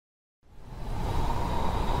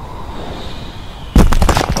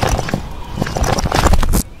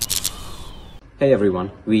Hey everyone,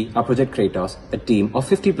 we are Project Kratos, a team of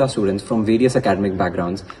 50 plus students from various academic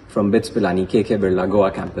backgrounds from BITS Pilani Goa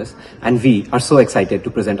campus, and we are so excited to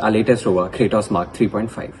present our latest rover, Kratos Mark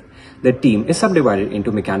 3.5. The team is subdivided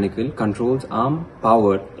into mechanical, controls, arm,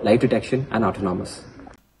 power, light detection, and autonomous.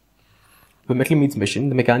 For Metal Meat's mission,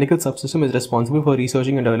 the mechanical subsystem is responsible for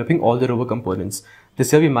researching and developing all the rover components.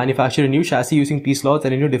 This year we manufactured a new chassis using T-slots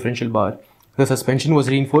and a new differential bar. The suspension was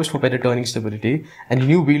reinforced for better turning stability, and a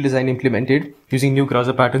new wheel design implemented using new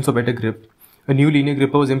crosser patterns for better grip. A new linear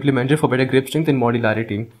gripper was implemented for better grip strength and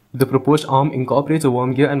modularity. The proposed arm incorporates a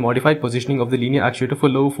worm gear and modified positioning of the linear actuator for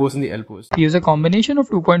lower force in the elbows. We use a combination of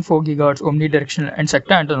 2.4 GHz omnidirectional and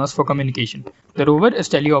sector antennas for communication. The rover is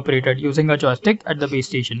teleoperated using a joystick at the base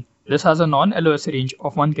station. This has a non-LOS range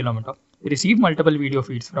of 1 km. We receive multiple video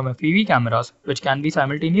feeds from FPV cameras, which can be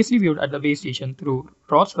simultaneously viewed at the base station through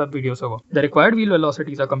ROS web video server. The required wheel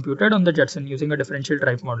velocities are computed on the Jetson using a differential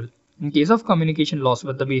drive model. In case of communication loss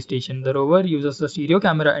with the base station, the rover uses the stereo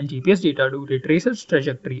camera and GPS data to retrace its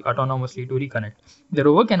trajectory autonomously to reconnect. The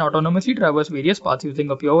rover can autonomously traverse various paths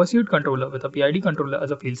using a pure pursuit controller with a PID controller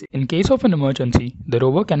as a failsafe. In case of an emergency, the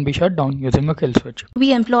rover can be shut down using a kill switch.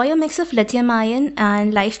 We employ a mix of lithium-ion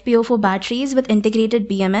and LiFePO4 batteries with integrated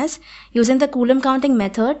BMS using the Coulomb counting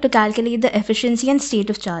method to calculate the efficiency and state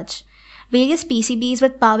of charge. Various PCBs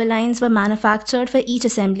with power lines were manufactured for each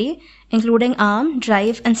assembly, including arm,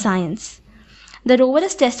 drive, and science. The rover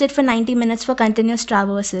is tested for 90 minutes for continuous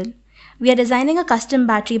traversal. We are designing a custom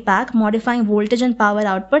battery pack, modifying voltage and power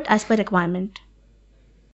output as per requirement.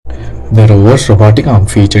 The rover's robotic arm,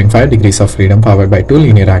 featuring 5 degrees of freedom powered by 2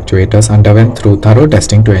 linear actuators, underwent through thorough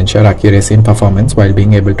testing to ensure accuracy in performance while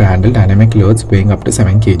being able to handle dynamic loads weighing up to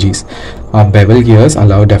 7 kgs. Our bevel gears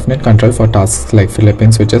allow definite control for tasks like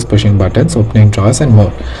flipping switches, pushing buttons, opening drawers, and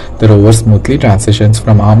more. The rover smoothly transitions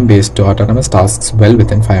from arm-based to autonomous tasks well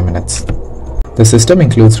within 5 minutes. The system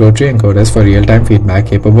includes rotary encoders for real-time feedback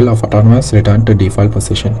capable of autonomous return to default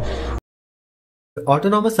position. The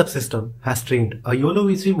autonomous subsystem has trained a YOLO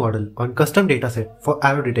V3 model on custom dataset for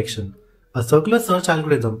arrow detection. A circular search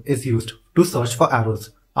algorithm is used to search for arrows,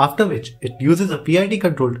 after which it uses a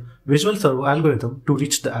PID-controlled visual servo algorithm to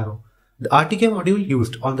reach the arrow. The RTK module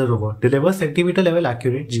used on the rover delivers centimeter-level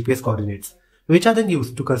accurate GPS coordinates, which are then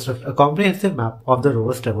used to construct a comprehensive map of the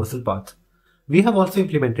rover's traversal path. We have also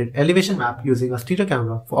implemented elevation map using a stereo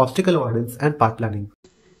camera for obstacle avoidance and path planning.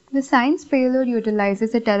 The science payload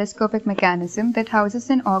utilizes a telescopic mechanism that houses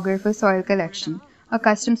an auger for soil collection. A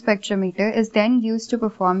custom spectrometer is then used to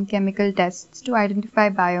perform chemical tests to identify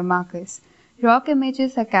biomarkers. Rock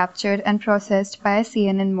images are captured and processed by a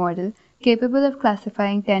CNN model capable of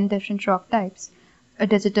classifying 10 different rock types. A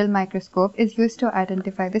digital microscope is used to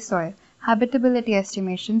identify the soil. Habitability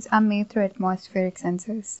estimations are made through atmospheric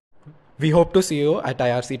sensors. We hope to see you at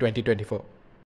IRC 2024.